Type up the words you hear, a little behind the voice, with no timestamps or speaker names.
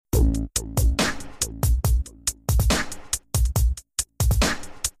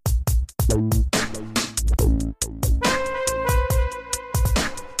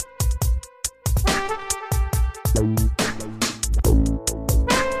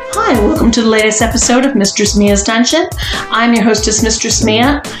Hi, welcome to the latest episode of Mistress Mia's Dungeon. I'm your hostess, Mistress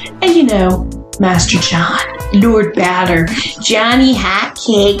Mia, and you know, Master John, Lord Batter, Johnny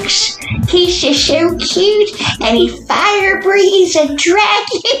Hotcakes. He's just so cute, and he fire breathes a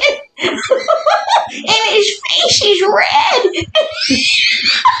dragon, and his face is red.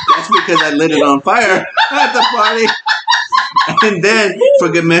 That's because I lit it on fire at the party. And then, for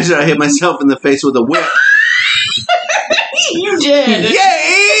good measure, I hit myself in the face with a whip. You did.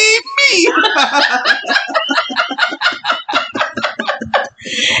 Yay, me!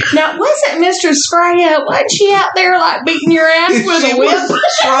 Now, wasn't Mistress Freya, wasn't she out there, like, beating your ass with She a whip?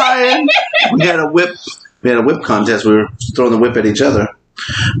 was trying. We had a whip contest. We were throwing the whip at each other.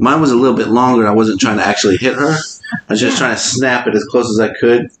 Mine was a little bit longer. I wasn't trying to actually hit her. I was just trying to snap it as close as I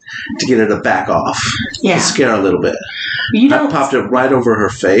could to get her to back off. Yeah. To scare her a little bit. I popped it right over her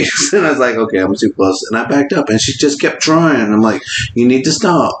face. And I was like, okay, I'm too close. And I backed up. And she just kept trying. I'm like, you need to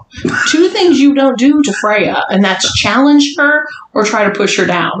stop. Two things you don't do to Freya, and that's challenge her or try to push her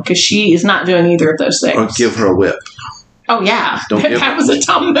down, because she is not doing either of those things. Or give her a whip. Oh, yeah. That was a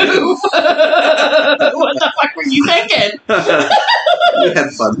dumb move. What the fuck were you thinking? We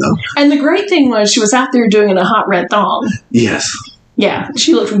had fun, though. And the great thing was she was out there doing it in a hot red thong. Yes. Yeah,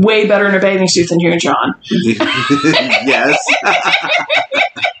 she looked way better in a bathing suit than you and John. Yes.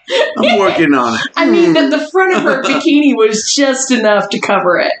 I'm working on it. I mean, the front of her bikini was just enough to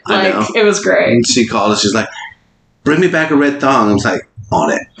cover it. Like, it was great. And she called us. She's like, bring me back a red thong. I was like,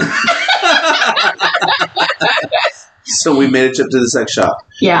 on it. So we made a trip to the sex shop.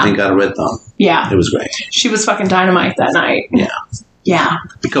 Yeah. And got a red thong. Yeah. It was great. She was fucking dynamite that night. Yeah. Yeah.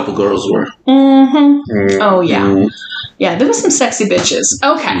 A couple girls were. Mm-hmm. Oh, yeah. Yeah, there was some sexy bitches.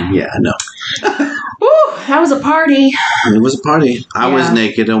 Okay. Yeah, I know. Woo, that was a party. It was a party. I was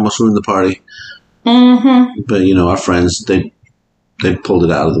naked. Almost ruined the party. Mm-hmm. But, you know, our friends, they pulled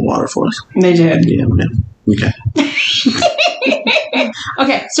it out of the water for us. They did. Yeah. Okay.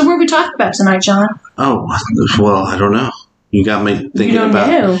 Okay, so what are we talking about tonight, John? Oh, well, I don't know. You got me thinking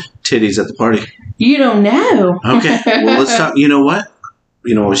about titties at the party. You don't know. Okay. Well, let's talk. You know what?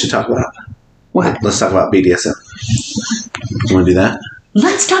 You know what we should talk about? What? Let's talk about BDSM. You want to do that?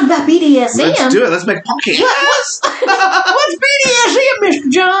 Let's talk about BDSM. Let's do it. Let's make a podcast. What's BDSM,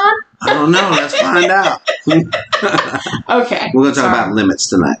 Mr. John? I don't know. Let's find out. Okay. We're going to talk about limits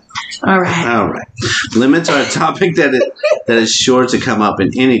tonight. All right. Limits are a topic that is sure to come up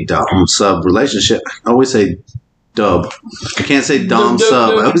in any dom-sub relationship. I always say dub. I can't say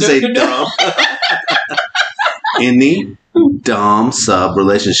dom-sub. I always say dub. Any dom-sub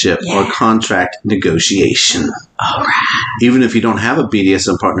relationship or contract negotiation. All right. Even if you don't have a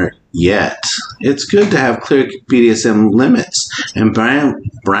BDSM partner yet, it's good to have clear BDSM limits and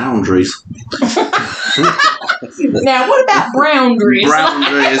boundaries. Now, what about boundaries?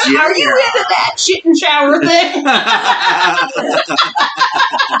 Boundaries, yeah. Are you into that shit and shower thing?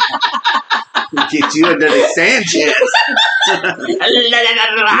 Get you a dirty Sanchez.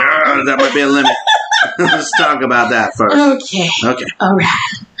 That might be a limit. Let's talk about that first. Okay. All right.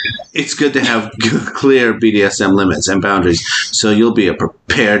 It's good to have clear BDSM limits and boundaries so you'll be a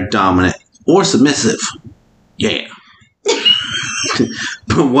prepared dominant or submissive. Yeah.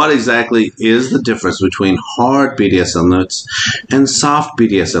 But what exactly is the difference between hard BDSM limits and soft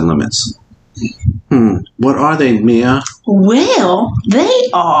BDSM limits? What are they, Mia? Well, they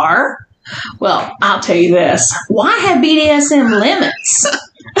are... Well, I'll tell you this. Why have BDSM limits?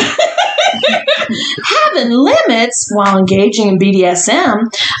 Having limits while engaging in BDSM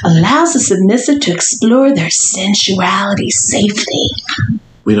allows the submissive to explore their sensuality safely.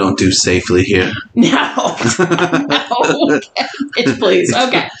 We don't do safely here. No. Bitch, please.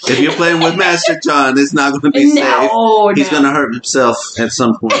 Okay. If you're playing with Master John, it's not going to be safe. He's going to hurt himself at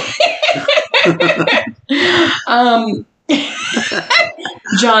some point.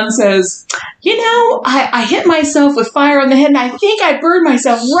 John says, you know, I hit myself with fire on the head and I think I burned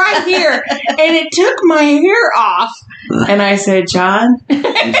myself right here and it took my hair off. And I said, John,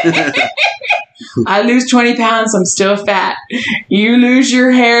 I lose 20 pounds, I'm still fat. You lose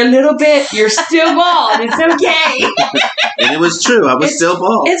your hair a little bit, you're still bald. It's okay. And it was true. I was still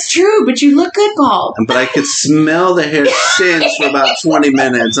bald. It's true, but you look good bald. But I could smell the hair singe for about 20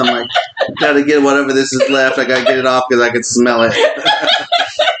 minutes. I'm like, got to get whatever this is left. I got to get it off because I could smell it.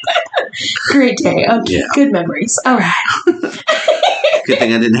 Great day. Okay, good memories. All right. Good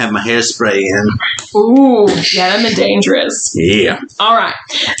thing I didn't have my hairspray in. Ooh, yeah, that'd be dangerous. Yeah. All right.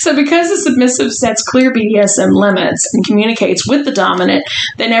 So because the submissive sets clear BDSM limits and communicates with the dominant,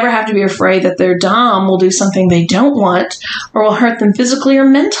 they never have to be afraid that their dom will do something they don't want or will hurt them physically or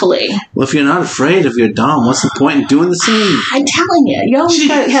mentally. Well, if you're not afraid of your dom, what's the point in doing the same? I'm telling you, you always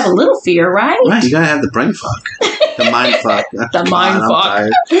got to have a little fear, right? Right, you gotta have the brain fuck. The mind fuck. The mind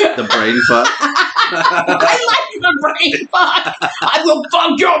fuck. The brain fuck. I like the brain fuck. I will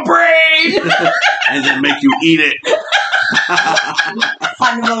fuck your brain. And then make you eat it.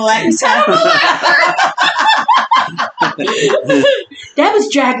 That was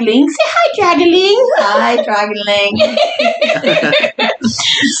Dragaling. Say hi, Dragaling. Hi, Dragaling.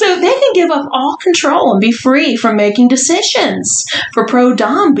 So they can give up all control and be free from making decisions. For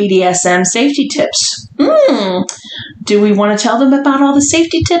pro-dom BDSM safety tips. Do we want to tell them about all the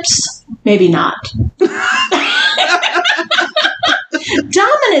safety tips? Maybe not.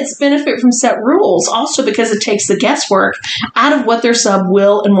 Dominants benefit from set rules also because it takes the guesswork out of what their sub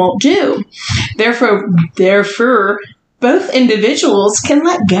will and won't do. Therefore, both individuals can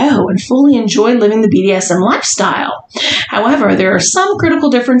let go and fully enjoy living the BDSM lifestyle. However, there are some critical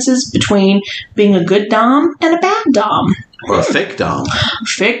differences between being a good dom and a bad dom. Or a fake dom.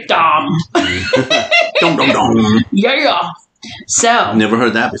 Fake dom. Dom, dom, dom. Yeah. So. Never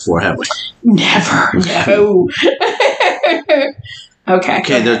heard that before, have we? Never. No.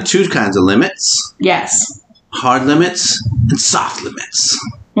 Okay, there are two kinds of limits. Yes. Hard limits and soft limits.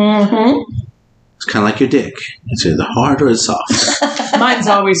 Mm-hmm. It's kind of like your dick. It's either hard or it's soft. Mine's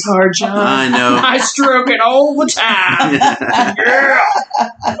always hard, John. I know. I stroke it all the time.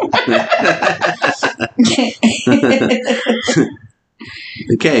 Yeah.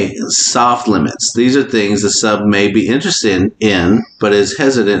 Okay, soft limits. These are things the sub may be interested in, but is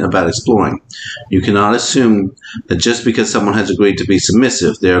hesitant about exploring. You cannot assume that just because someone has agreed to be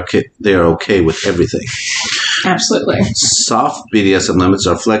submissive, they are okay with everything. Absolutely. Soft BDSM limits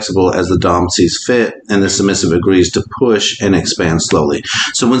are flexible as the dom sees fit, and the submissive agrees to push and expand slowly.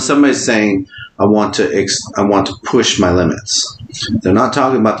 So when somebody's saying, I want to push my limits, they're not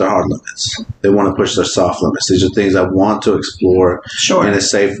talking about their hard limits. They want to push their soft limits. These are things I want to explore in a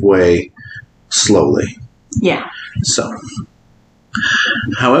safe way, slowly. Yeah. So,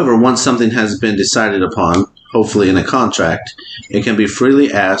 however, once something has been decided upon, hopefully in a contract, it can be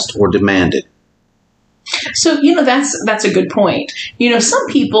freely asked or demanded. So, that's a good point. Some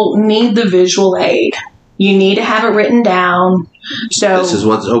people need the visual aid. You need to have it written down. So this is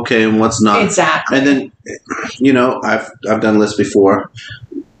what's okay and what's not. Exactly. And then, I've done lists before.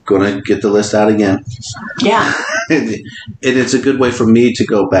 Going to get the list out again. Yeah. And it's a good way for me to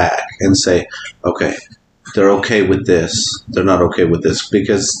go back and say, okay, they're okay with this. They're not okay with this,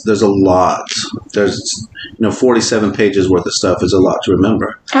 because there's a lot. There's 47 pages worth of stuff is a lot to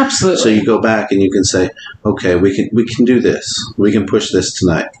remember. Absolutely. So you go back and you can say, okay, we can do this. We can push this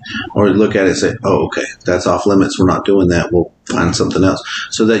tonight. Or look at it and say, oh, okay, that's off limits. We're not doing that. We'll find something else.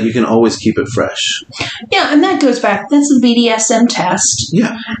 So that you can always keep it fresh. Yeah, and that goes back. That's the BDSM test.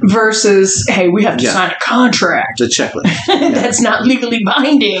 Yeah. Versus, hey, we have to sign a contract. It's a checklist. That's not legally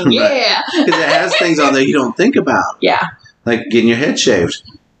binding. Right. Yeah. Because it has things on there you don't think about. Yeah. Like getting your head shaved.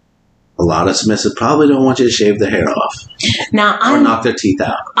 A lot of submissive probably don't want you to shave their hair off. Or knock their teeth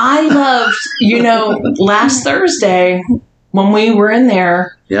out. I loved, last Thursday when we were in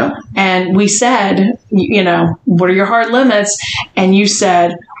there. Yeah. And we said, what are your hard limits? And you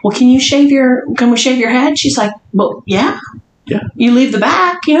said, well, can we shave your head? She's like, well, yeah. Yeah. You leave the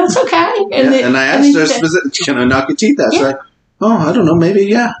back, it's okay. And I asked her, can I knock your teeth out? She's like, oh, I don't know, maybe,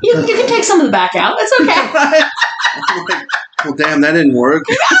 yeah. You can take some of the back out. That's okay. Right. I'm like, well, damn, that didn't work.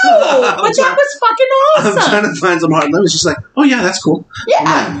 No, but that was fucking awesome. I'm trying to find some hard limits. She's like, oh, yeah, that's cool. Yeah.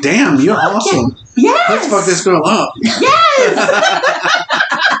 I'm like, damn, you're awesome. Yes. Let's fuck this girl up. Yes.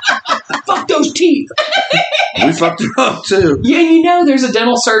 Fuck those teeth. We fucked her up, too. Yeah, there's a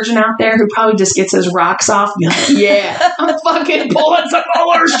dental surgeon out there who probably just gets his rocks off. Yeah, I'm fucking pulling some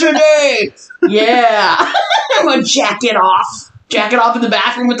molars today. Yeah. I'm going to jack it off. Jack it off in the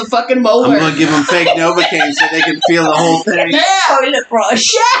bathroom with the fucking molar. I'm going to give them fake Novocaine so they can feel the whole thing. Yeah. Toilet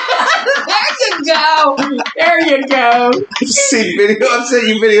brush. Yeah. There you go. See video? I'm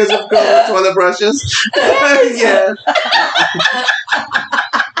sending you videos of girls with toilet brushes. Yes.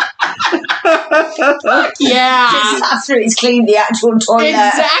 Yeah. Just after he's cleaned the actual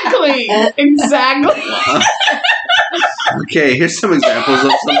toilet. Exactly. Okay, here's some examples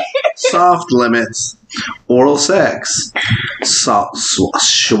of some soft limits. Oral sex.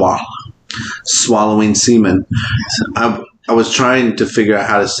 Swallowing semen. I was trying to figure out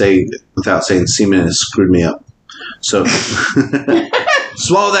how to say it without saying semen, and it screwed me up. So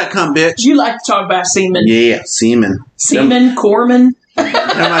Swallow that cum, bitch. You like to talk about semen. Yeah, semen. Semen, corpsman.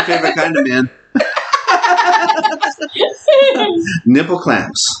 They're my favorite kind of men. Nipple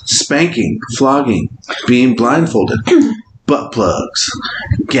clamps, spanking, flogging, being blindfolded, butt plugs,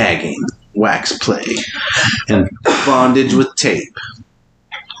 gagging, wax play, and bondage with tape.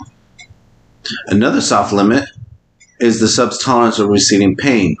 Another soft limit is the sub's tolerance of receiving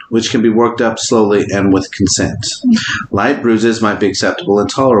pain, which can be worked up slowly and with consent. Light bruises might be acceptable and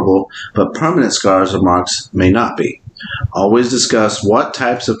tolerable, but permanent scars or marks may not be. Always discuss what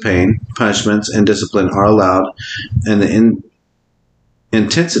types of pain, punishments, and discipline are allowed and the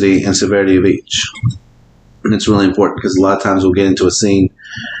intensity and severity of each. And it's really important because a lot of times we'll get into a scene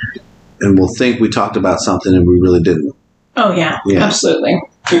and we'll think we talked about something and we really didn't. Oh, yeah. Absolutely.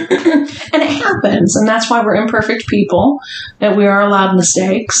 And it happens, and that's why we're imperfect people, that we are allowed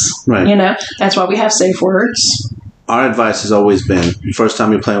mistakes. Right. You know, that's why we have safe words. Our advice has always been, first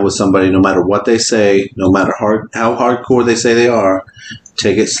time you're playing with somebody, no matter what they say, no matter how hardcore they say they are,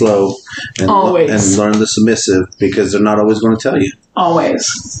 take it slow and learn the submissive, because they're not always going to tell you.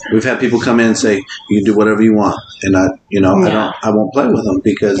 Always. We've had people come in and say, you can do whatever you want, and I won't play with them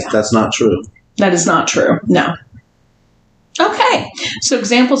because that's not true. That is not true. No. Okay, so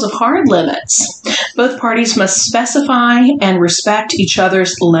examples of hard limits. Both parties must specify and respect each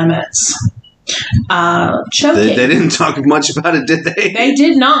other's limits. Choking. They didn't talk much about it, did they? They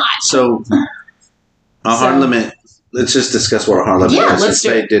did not. So, hard limit, let's just discuss what a hard limit is. Yeah, let's do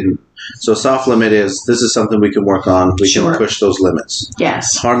it. They didn't. So, soft limit is, this is something we can work on. We can push those limits.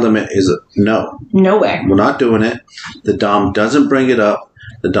 Yes. Hard limit is a no. No way. We're not doing it. The Dom doesn't bring it up.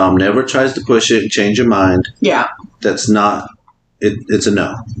 The Dom never tries to push it and change your mind. Yeah. That's not, it's a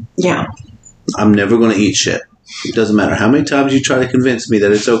no. Yeah. I'm never going to eat shit. It doesn't matter how many times you try to convince me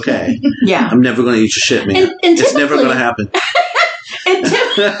that it's okay. Yeah. I'm never going to eat your shit, man. It's never going to happen.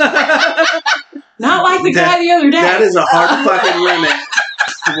 Not like the guy the other day. That is a hard fucking limit.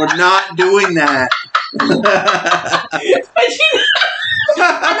 We're not doing that.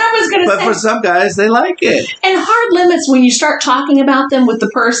 But for some guys, they like it. And hard limits, when you start talking about them with the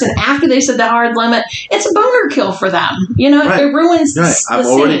person after they said the hard limit, it's a boner kill for them. You know, it ruins the I've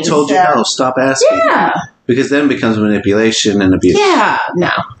already told you no. Stop asking. Yeah. Because then it becomes manipulation and abuse. Yeah.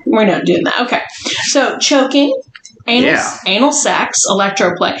 No, we're not doing that. Okay. So, choking. Anal sex,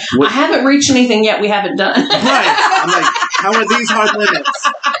 electroplay. I haven't reached anything yet we haven't done. Right. I'm like, how are these hard limits?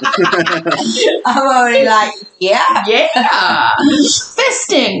 I'm already like, yeah. Yeah.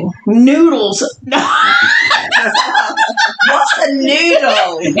 Fisting. Noodles. What's a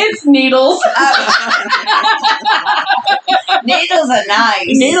noodle? It's needles. Needles are nice.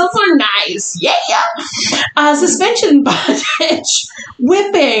 Needles are nice. Yeah. Suspension bondage.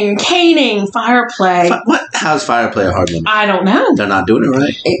 Whipping. Caning. Fire play. How's fire play a hard limit? I don't know. They're not doing it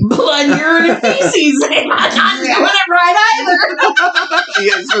right. Blood, urine, and feces. They're not doing it right either.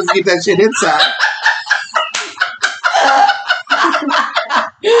 You're supposed to keep that shit inside.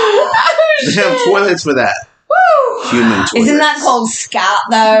 They have toilets for that. Woo. Human toilets. Isn't that called scat,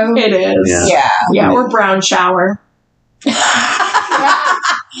 though? It is. Yeah, or brown shower.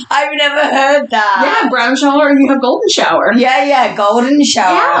 I've never heard that. Yeah, brown shower, and you have golden shower. Yeah, golden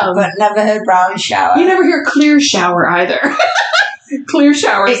shower, but never heard brown shower. You never hear clear shower either. Clear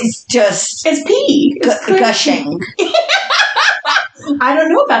shower. It's pee. It's gushing. I don't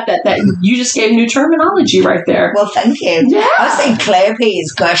know about that. That you just gave new terminology right there. Well, thank you. Yeah. I was saying clear pee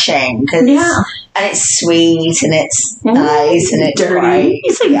is gushing. And it's sweet and it's nice and it's dirty. Bright.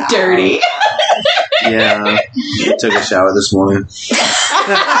 You said dirty. Yeah. Took a shower this morning.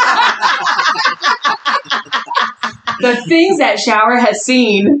 The things that shower has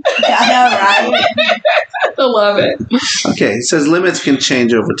seen. I know, right? I love it. Okay, it says limits can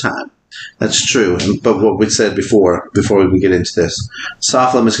change over time. That's true. But what we said before we can get into this,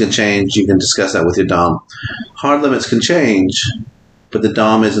 soft limits can change. You can discuss that with your Dom. Hard limits can change, but the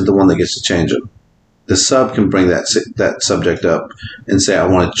Dom isn't the one that gets to change them. The sub can bring that subject up and say, I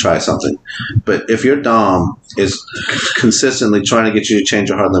want to try something. But if your Dom is consistently trying to get you to change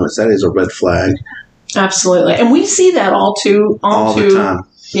your hard limits, that is a red flag. Absolutely. And we see that all the time.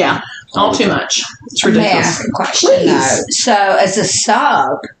 Yeah. All too much. It's ridiculous. May I ask a question, though? So, as a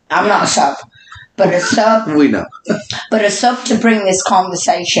sub, I'm not a sub, but a sub... We know. But a sub to bring this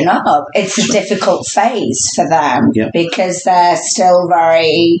conversation up, it's a difficult phase for them because they're still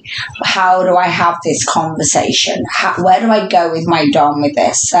very, how do I have this conversation? Where do I go with my Dom with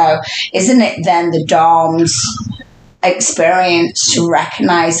this? So, isn't it then the Dom's experience to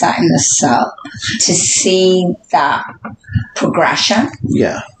recognize that in the sub, to see that progression?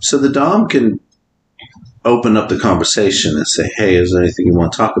 Yeah. So the Dom can open up the conversation and say, hey, is there anything you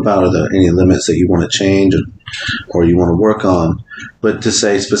want to talk about? Are there any limits that you want to change or you want to work on? But to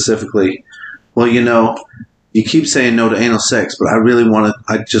say specifically, well, you keep saying no to anal sex, but I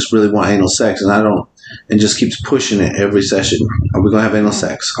just really want anal sex, and just keeps pushing it every session. Are we going to have anal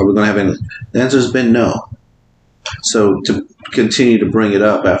sex? Are we going to have anal? The answer has been no. So to continue to bring it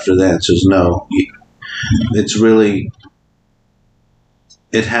up after the answer is no,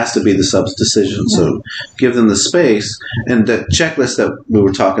 it has to be the sub's decision. So give them the space. And that checklist that we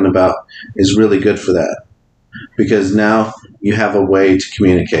were talking about is really good for that, because now you have a way to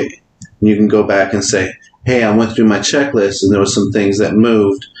communicate. And you can go back and say, hey, I went through my checklist and there were some things that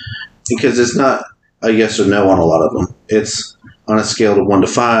moved, because it's not a yes or no on a lot of them. It's on a scale of 1 to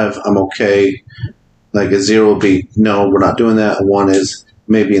 5, I'm okay. Like a 0 would be, no, we're not doing that. A 1 is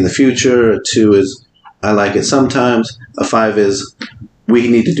maybe in the future. A 2 is, I like it sometimes. A 5 is, we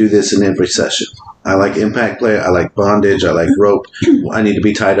need to do this in every session. I like impact play. I like bondage. I like rope. I need to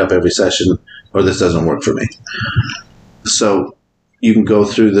be tied up every session or this doesn't work for me. So you can go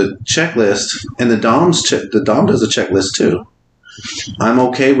through the checklist, and the Dom does a checklist too. I'm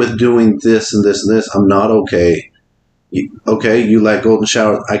okay with doing this and this and this. I'm not okay. Okay, you like golden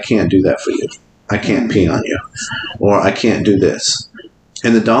shower. I can't do that for you. I can't pee on you. Or I can't do this.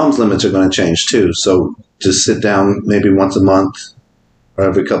 And the Dom's limits are going to change too. So just sit down maybe once a month or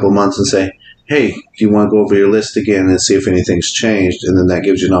every couple of months and say, hey, do you want to go over your list again and see if anything's changed? And then that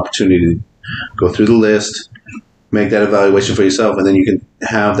gives you an opportunity to go through the list, make that evaluation for yourself, and then you can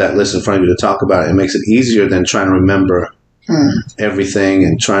have that list in front of you to talk about it. It makes it easier than trying to remember everything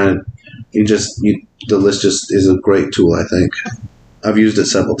and the list just is a great tool, I think. I've used it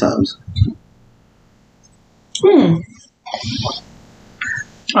several times.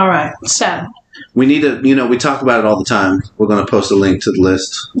 All right. So we need to, we talk about it all the time. We're going to post a link to the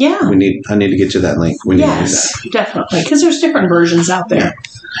list. Yeah. I need to get you that link. We need to do that. Definitely. Because there's different versions out there. Yeah.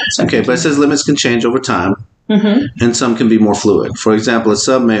 So okay, but it says limits can change over time. And some can be more fluid. For example, a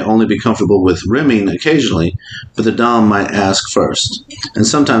sub may only be comfortable with rimming occasionally, but the Dom might ask first. And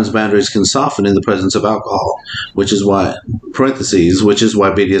sometimes boundaries can soften in the presence of alcohol, which is why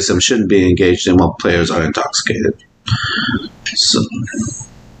BDSM shouldn't be engaged in while players are intoxicated. So.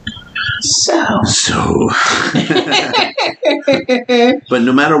 But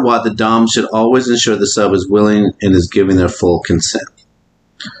no matter what, the Dom should always ensure the sub is willing and is giving their full consent.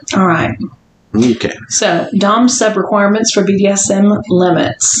 All right. Okay. So, Dom sub requirements for BDSM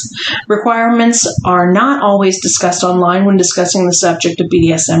limits. Requirements are not always discussed online when discussing the subject of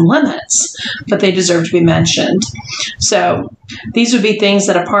BDSM limits, but they deserve to be mentioned. So, these would be things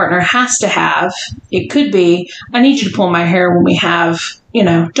that a partner has to have. It could be, I need you to pull my hair when we have,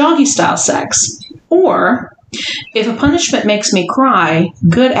 doggy style sex. Or, if a punishment makes me cry,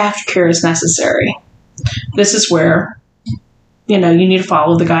 good aftercare is necessary. This is where, you need to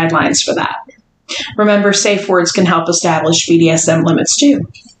follow the guidelines for that. Remember, safe words can help establish BDSM limits too.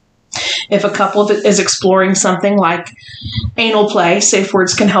 If a couple is exploring something like anal play, safe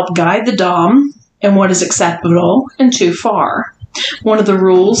words can help guide the Dom in what is acceptable and too far. One of the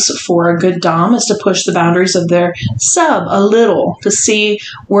rules for a good Dom is to push the boundaries of their sub a little to see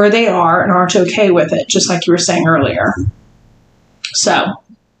where they are and aren't okay with it, just like you were saying earlier. So,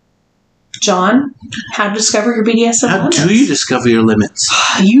 John, how to discover your BDSM limits? How do you discover your limits?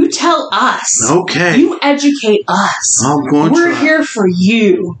 You tell us. Okay. You educate us. We're here for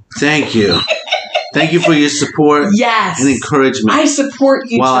you. Thank you. Thank you for your support. Yes. And encouragement. I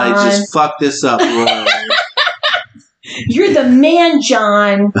support you, John. John. I just fucked this up. You're the man,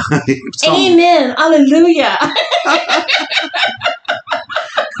 John. Amen. Hallelujah.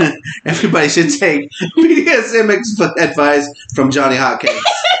 Everybody should take BDSM advice from Johnny Hotcakes.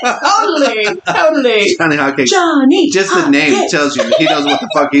 Totally. Johnny Hotcakes. Just the name tells you he knows what the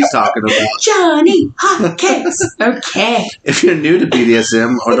fuck he's talking about. Johnny Hotcakes. Okay. If you're new to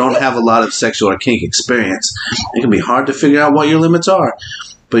BDSM or don't have a lot of sexual or kink experience, it can be hard to figure out what your limits are.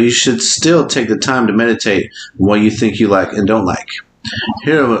 But you should still take the time to meditate on what you think you like and don't like.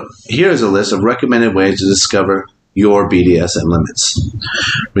 Here is a list of recommended ways to discover your BDSM limits.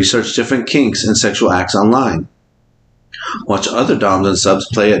 Research different kinks and sexual acts online. Watch other Doms and subs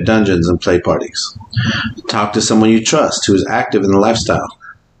play at dungeons and play parties. Talk to someone you trust who is active in the lifestyle,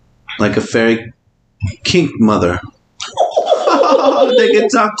 like a fairy kink mother. They can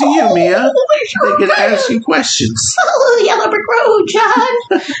talk to you, Mia. They can ask you questions. Oh, Yellow Brick Road, John.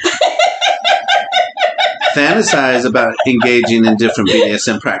 Fantasize about engaging in different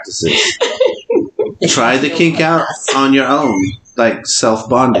BDSM practices. Try the kink out on your own. like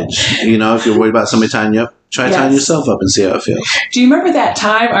self-bondage. You know, if you're worried about somebody tying you up, try tying yourself up and see how it feels. Do you remember that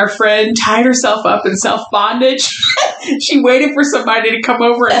time our friend tied herself up in self-bondage? She waited for somebody to come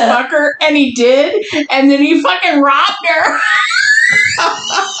over and fuck her, and he did, and then he fucking robbed her.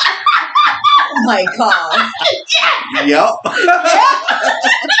 Oh my God. Yep.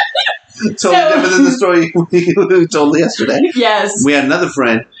 Totally different than the story we told yesterday. Yes. We had another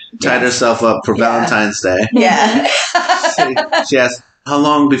friend tied herself up for Valentine's Day. Yeah. She asked, how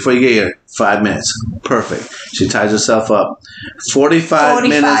long before you get here? 5 minutes. Perfect. She ties herself up. 45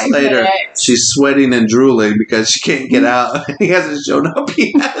 minutes later, she's sweating and drooling because she can't get out. He hasn't shown up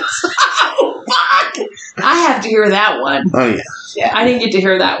yet. Oh, fuck! I have to hear that one. Oh, yeah. Yeah, I didn't get to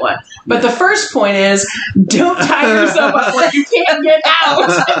hear that one. But the first point is, don't tie yourself up where you can't get out.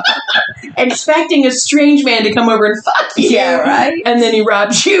 Expecting a strange man to come over and fuck you. Yeah, right. And then he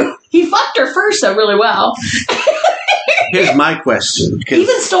robs you. He fucked her first, though, really well. Here's my question. He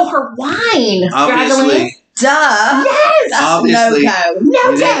even stole her wine. Obviously. Duh. Yes. That's Obviously.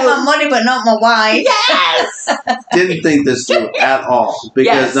 No. Take my money, but not my wine. Yes. Didn't think this through at all.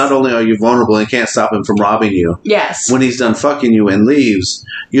 Because not only are you vulnerable and can't stop him from robbing you. Yes. When he's done fucking you and leaves,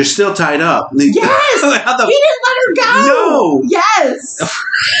 you're still tied up. Yes. He didn't let her go. No. Yes.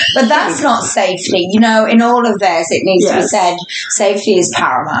 But that's not safety. You know, in all of this, it needs to be said, safety is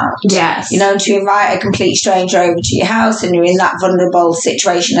paramount. Yes. You know, to invite a complete stranger over to your house and you're in that vulnerable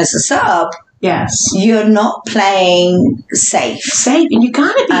situation as a sub, yes, you're not playing safe. Safe, and you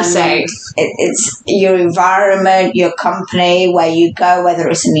gotta be safe. It's your environment, your company, where you go, whether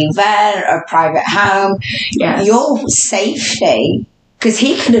it's an event or a private home. Yes. Your safety. Because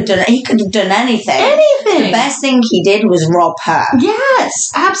he could have done anything. Anything. The best thing he did was rob her.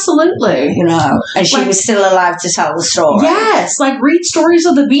 Yes, absolutely. You know, and she was still alive to tell the story. Yes, like read stories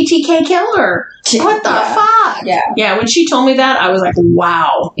of the BTK killer. What the fuck? Yeah. Yeah, when she told me that, I was like,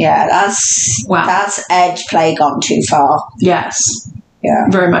 wow. Yeah, that's Edge play gone too far. Yes. Yeah.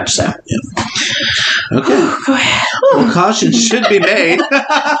 Very much so. Yeah. Okay. Go ahead. Well, caution should be made.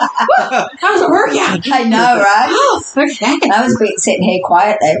 How does it work out? I know, right? Oh, okay. I was sitting here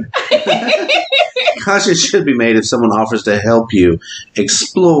quietly. Caution should be made if someone offers to help you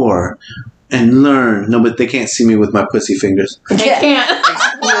explore and learn. No, but they can't see me with my pussy fingers. They can't.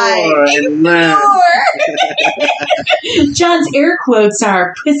 Explore and learn. John's air quotes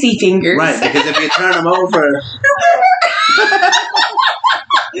are pussy fingers. Right, because if you turn them over...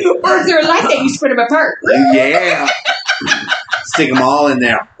 Or if they're like that, you spread them apart. Yeah. Stick them all in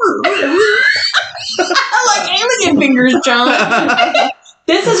there. I like alien fingers, John.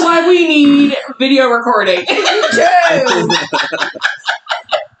 This is why we need video recording.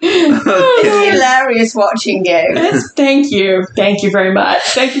 It's hilarious watching you. Yes, thank you. Thank you very much.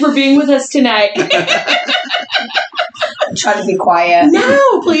 Thank you for being with us tonight. I'm trying to be quiet.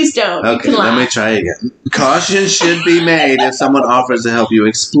 No, please don't. Okay, let me try again. Caution should be made if someone offers to help you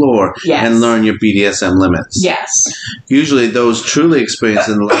explore and learn your BDSM limits. Yes. Usually those truly experienced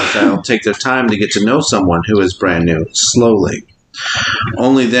in the lifestyle take their time to get to know someone who is brand new, slowly.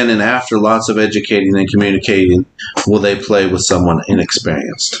 Only then and after lots of educating and communicating will they play with someone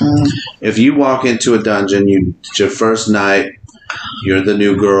inexperienced. If you walk into a dungeon, it's your first night, you're the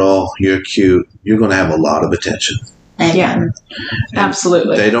new girl, you're cute, you're going to have a lot of attention. Yeah,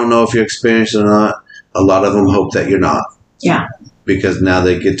 absolutely. They don't know if you're experienced or not. A lot of them hope that you're not. Yeah. Because now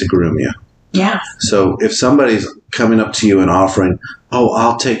they get to groom you. Yeah. So if somebody's coming up to you and offering, oh,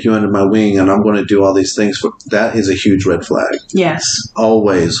 I'll take you under my wing and I'm going to do all these things, that is a huge red flag. Yes.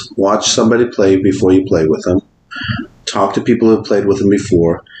 Always watch somebody play before you play with them. Talk to people who have played with them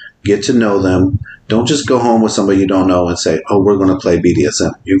before. Get to know them. Don't just go home with somebody you don't know and say, oh, we're going to play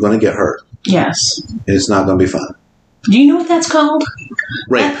BDSM. You're going to get hurt. Yes. It's not going to be fun. Do you know what that's called?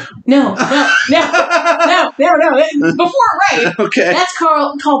 Rape. No. Before rape. Okay. That's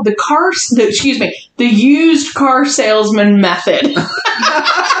called the used car salesman method.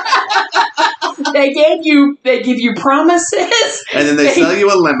 They give you promises. And then they sell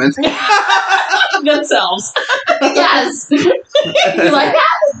you a lemon. Themselves. Yes. You like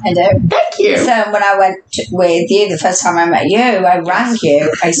that? I do. Thank you. So when I went with you, the first time I met you, I rang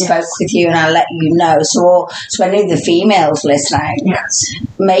you, I spoke with you, and I let you know. So I knew the females listening. Yes.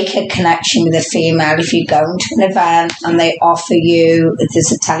 Make a connection with a female. If you go into an event and they offer you, if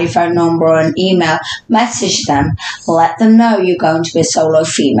there's a telephone number or an email, message them. Let them know you're going to be a solo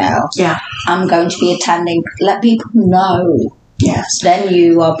female. Yeah. I'm going to be attending. Let people know. Yes. Then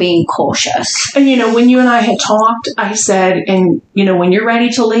you are being cautious. And, when you and I had talked, I said, and, when you're ready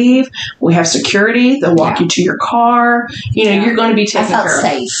to leave, we have security. They'll walk you to your car. You're going to be taken care of. I felt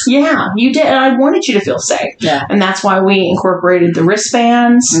safe. Yeah, you did. And I wanted you to feel safe. Yeah. And that's why we incorporated the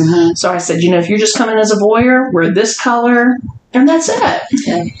wristbands. Mm-hmm. So I said, if you're just coming as a voyeur, wear this color. And that's it.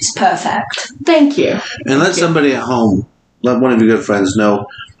 Yeah, it's perfect. Thank you. And let somebody at home, let one of your good friends know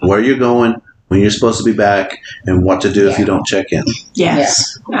where you're going, when you're supposed to be back, and what to do if you don't check in.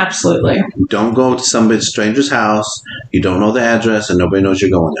 Yes, absolutely. Don't go to some stranger's house. You don't know the address, and nobody knows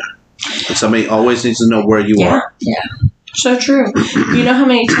you're going there. And somebody always needs to know where you are. Yeah. So true. You know how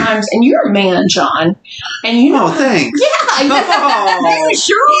many times, and you're a man, John, and you know. Oh, thanks. Yeah, Oh.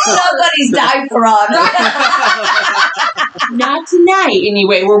 sure. He's nobody's diaper on. Not tonight,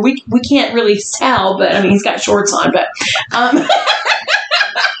 anyway. Where we can't really tell, but I mean, he's got shorts on. But,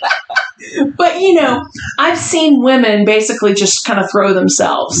 but I've seen women basically just kind of throw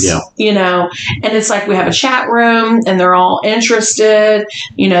themselves. Yeah. And it's like we have a chat room, and they're all interested.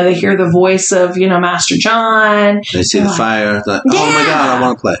 They hear the voice of Master John. They see the fire. Oh my God, I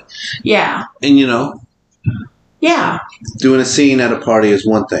want to play. Yeah. And Yeah. doing a scene at a party is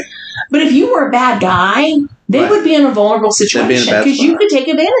one thing. But if you were a bad guy, they would be in a vulnerable situation because you could take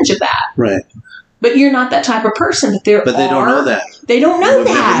advantage of that. Right. But you're not that type of person. But they don't know that. They don't know We've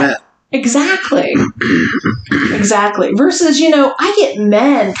never that. met. Exactly. Exactly. Versus, I get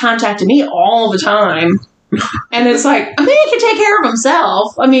men contacting me all the time. And it's like, I mean, he can take care of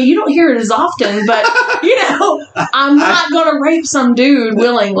himself. I mean, you don't hear it as often, but, I'm not going to rape some dude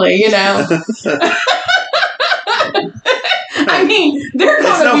willingly, I mean, they're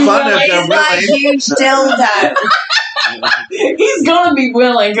going to be willing. It's like huge dildo. He's going to be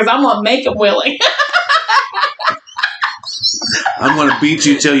willing because I'm going to make him willing. I'm going to beat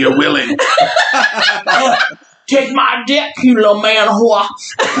you till you're willing. Take my dick, you little man whore.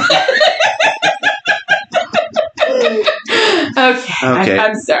 Okay.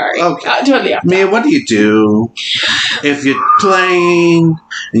 I'm sorry. Okay. Totally Mia, what do you do if you're playing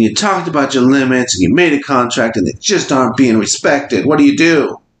and you talked about your limits and you made a contract and they just aren't being respected? What do you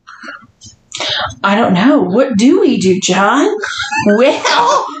do? I don't know. What do we do, John?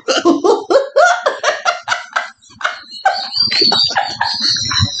 Well...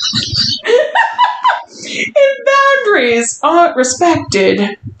 If boundaries aren't respected,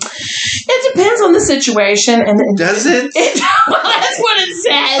 it depends on the situation. And does it? That's what it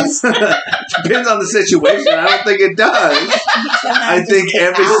says. Depends on the situation. I don't think it does. I think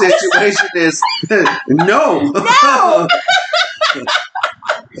every situation is no. No.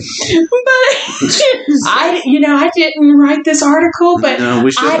 But I didn't write this article, but no,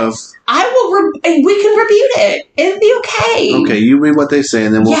 we should have. I will. We can rebut it. It'll be okay. Okay, you read what they say,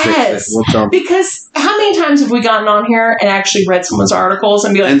 and then we'll fix it. We'll tell them. Because how many times have we gotten on here and actually read someone's articles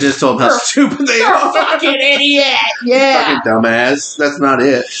and be like, and just told them how stupid they are? You're a fucking idiot. Yeah, fucking dumbass. That's not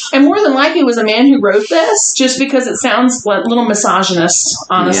it. And more than likely, it was a man who wrote this, just because it sounds like a little misogynist,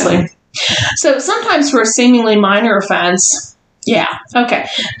 honestly. Yeah. So sometimes for a seemingly minor offense. Yeah, okay.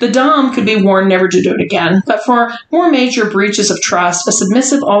 The Dom could be warned never to do it again, but for more major breaches of trust, a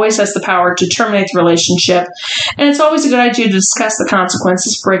submissive always has the power to terminate the relationship, and it's always a good idea to discuss the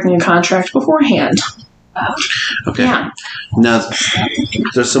consequences of breaking a contract beforehand. Okay. Yeah. Now,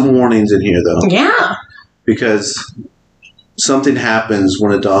 there's some warnings in here, though. Yeah. Because something happens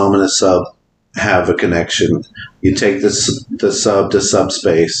when a Dom and a sub have a connection. You take the sub to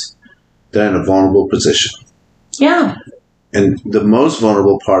subspace, they're in a vulnerable position. Yeah. And the most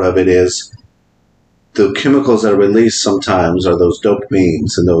vulnerable part of it is the chemicals that are released sometimes are those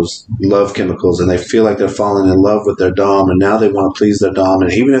dopamines and those love chemicals, and they feel like they're falling in love with their Dom, and now they want to please their Dom,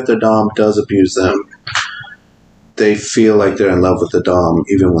 and even if their Dom does abuse them, they feel like they're in love with the Dom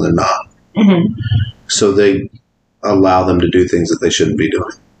even when they're not. Mm-hmm. So they allow them to do things that they shouldn't be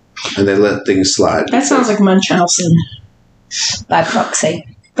doing, and they let things slide. That sounds like Munchausen. By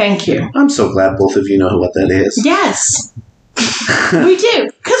proxy. Thank you. I'm so glad both of you know what that is. Yes. We do.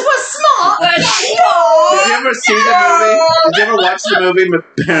 Because we're smart. Did you ever see the movie? Did you ever watch the movie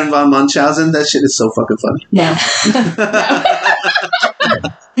Baron von Munchausen? That shit is so fucking funny. No.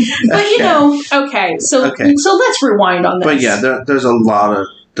 But okay. So let's rewind on this. But yeah, there's a lot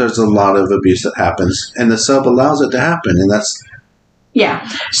of abuse that happens, and the sub allows it to happen, and that's. Yeah.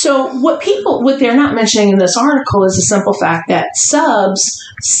 So what they're not mentioning in this article is the simple fact that subs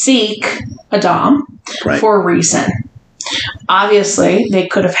seek a Dom for a reason. Obviously, they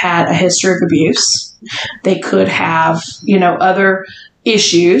could have had a history of abuse. They could have, other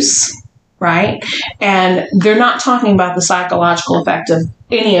issues, right? And they're not talking about the psychological effect of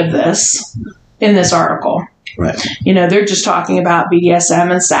any of this in this article. Right. You know, they're just talking about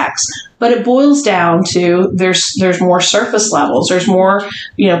BDSM and sex. But it boils down to there's more surface levels. There's more,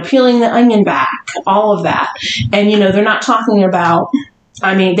 you know, peeling the onion back, all of that. And, you know, they're not talking about,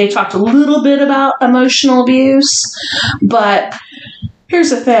 I mean, they talked a little bit about emotional abuse. But here's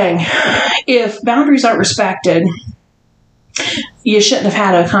the thing. If boundaries aren't respected, you shouldn't have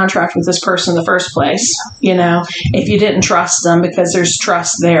had a contract with this person in the first place, you know, if you didn't trust them, because there's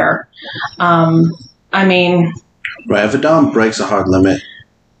trust there. I mean... Right, if a Dom breaks a hard limit...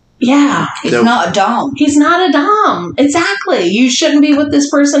 Yeah. He's not a Dom. He's not a Dom. Exactly. You shouldn't be with this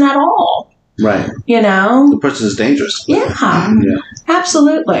person at all. Right. You know? The person is dangerous. Yeah.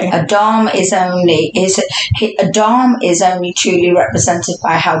 Absolutely. A Dom is only truly represented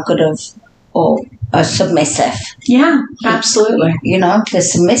by how good of or a submissive. Yeah, absolutely. You know, the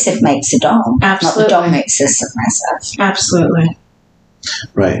submissive makes a Dom. Absolutely. Not the Dom makes a submissive. Absolutely.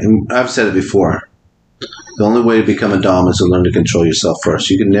 Right. And I've said it before. The only way to become a Dom is to learn to control yourself first.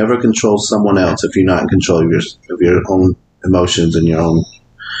 You can never control someone else if you're not in control of your own emotions and your own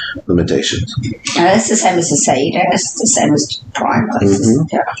limitations. And that's the same as a sadist, the same as primal.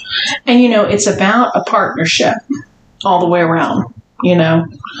 Mm-hmm. Yeah. And, you know, it's about a partnership all the way around. You know,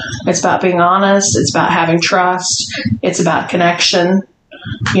 it's about being honest. It's about having trust. It's about connection,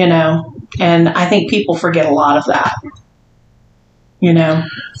 you know, and I think people forget a lot of that, you know.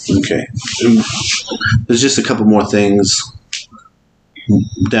 Okay. There's just a couple more things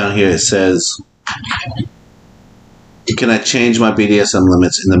down here. It says, can I change my BDSM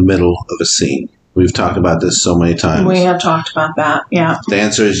limits in the middle of a scene? We've talked about this so many times. We have talked about that, yeah. The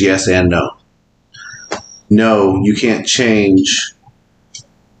answer is yes and no. No, you can't change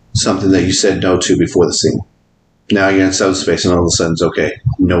something that you said no to before the scene. Now you're in subspace and all of a sudden it's okay.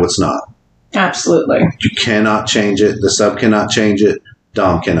 No, it's not. Absolutely. You cannot change it. The sub cannot change it.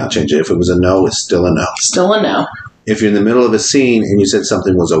 Dom cannot change it. If it was a no, it's still a no. Still a no. If you're in the middle of a scene and you said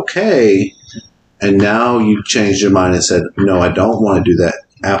something was okay, and now you changed your mind and said, no, I don't want to do that,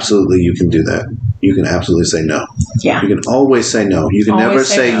 absolutely you can do that. You can absolutely say no. Yeah. You can always say no. You can Always never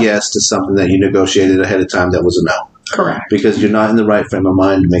say say no. yes to something that you negotiated ahead of time that was a no. Correct. Because you're not in the right frame of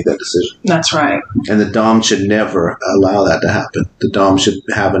mind to make that decision. That's right. And the Dom should never allow that to happen. The Dom should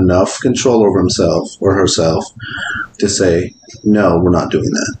have enough control over himself or herself to say, no, we're not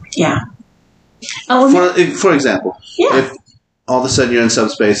doing that. Yeah. Oh, For example, yeah. if all of a sudden you're in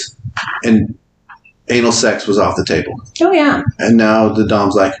subspace and anal sex was off the table, Oh, yeah. and now the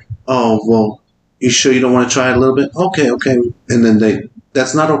Dom's like, oh, well, you sure you don't want to try it a little bit? Okay. And then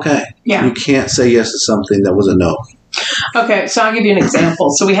that's not okay. Yeah. You can't say yes to something that was a no. Okay, so I'll give you an example.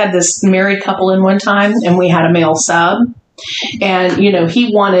 So we had this married couple in one time, and we had a male sub. And, you know,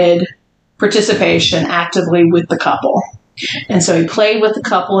 he wanted participation actively with the couple. And so he played with the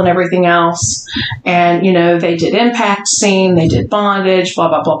couple and everything else. And, you know, they did impact scene, they did bondage, blah,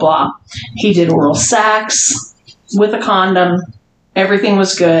 blah, blah, blah. He did oral sex with a condom. Everything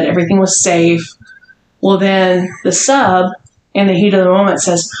was good. Everything was safe. Well, then the sub, in the heat of the moment,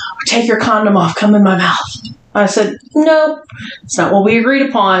 says, take your condom off, come in my mouth. I said, nope, it's not what we agreed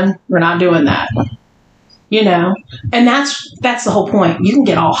upon. We're not doing that. You know, and that's the whole point. You can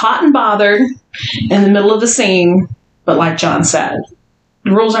get all hot and bothered in the middle of the scene, but like John said,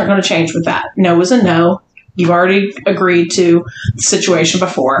 the rules aren't going to change with that. No is a no. You've already agreed to the situation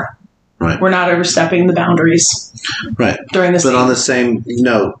before. Right. We're not overstepping the boundaries. Right. During the scene. But on the same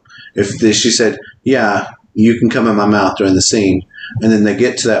note, if she said, yeah, you can come in my mouth during the scene, and then they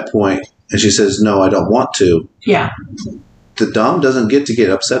get to that point, and she says, no, I don't want to. Yeah. The Dom doesn't get to get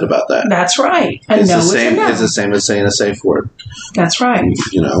upset about that. That's right. And It's no the is same. a no. It's the same as saying a safe word. That's right.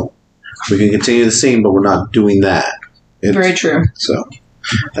 You know, we can continue the scene, but we're not doing that. Very true. So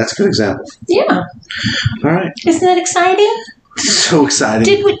that's a good example. Yeah. All right. Isn't that exciting? So exciting.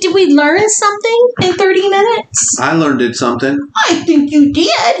 Did we learn something in 30 minutes? I learned something. I think you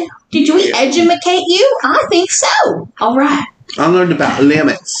did. Did we educate you? I think so. All right. I learned about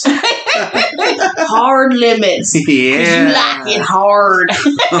limits. Hard limits. Yeah. You like it hard.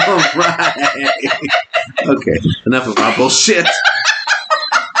 All right. Okay. Enough of our bullshit.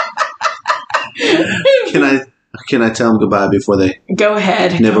 Can I tell them goodbye before they Go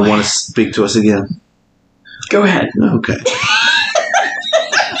ahead. never want to speak to us again? Go ahead. Okay.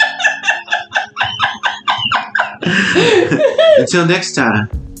 Until next time,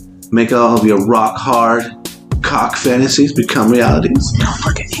 make all of your rock hard cock fantasies become realities. Don't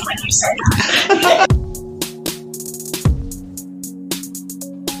look at me when you say that.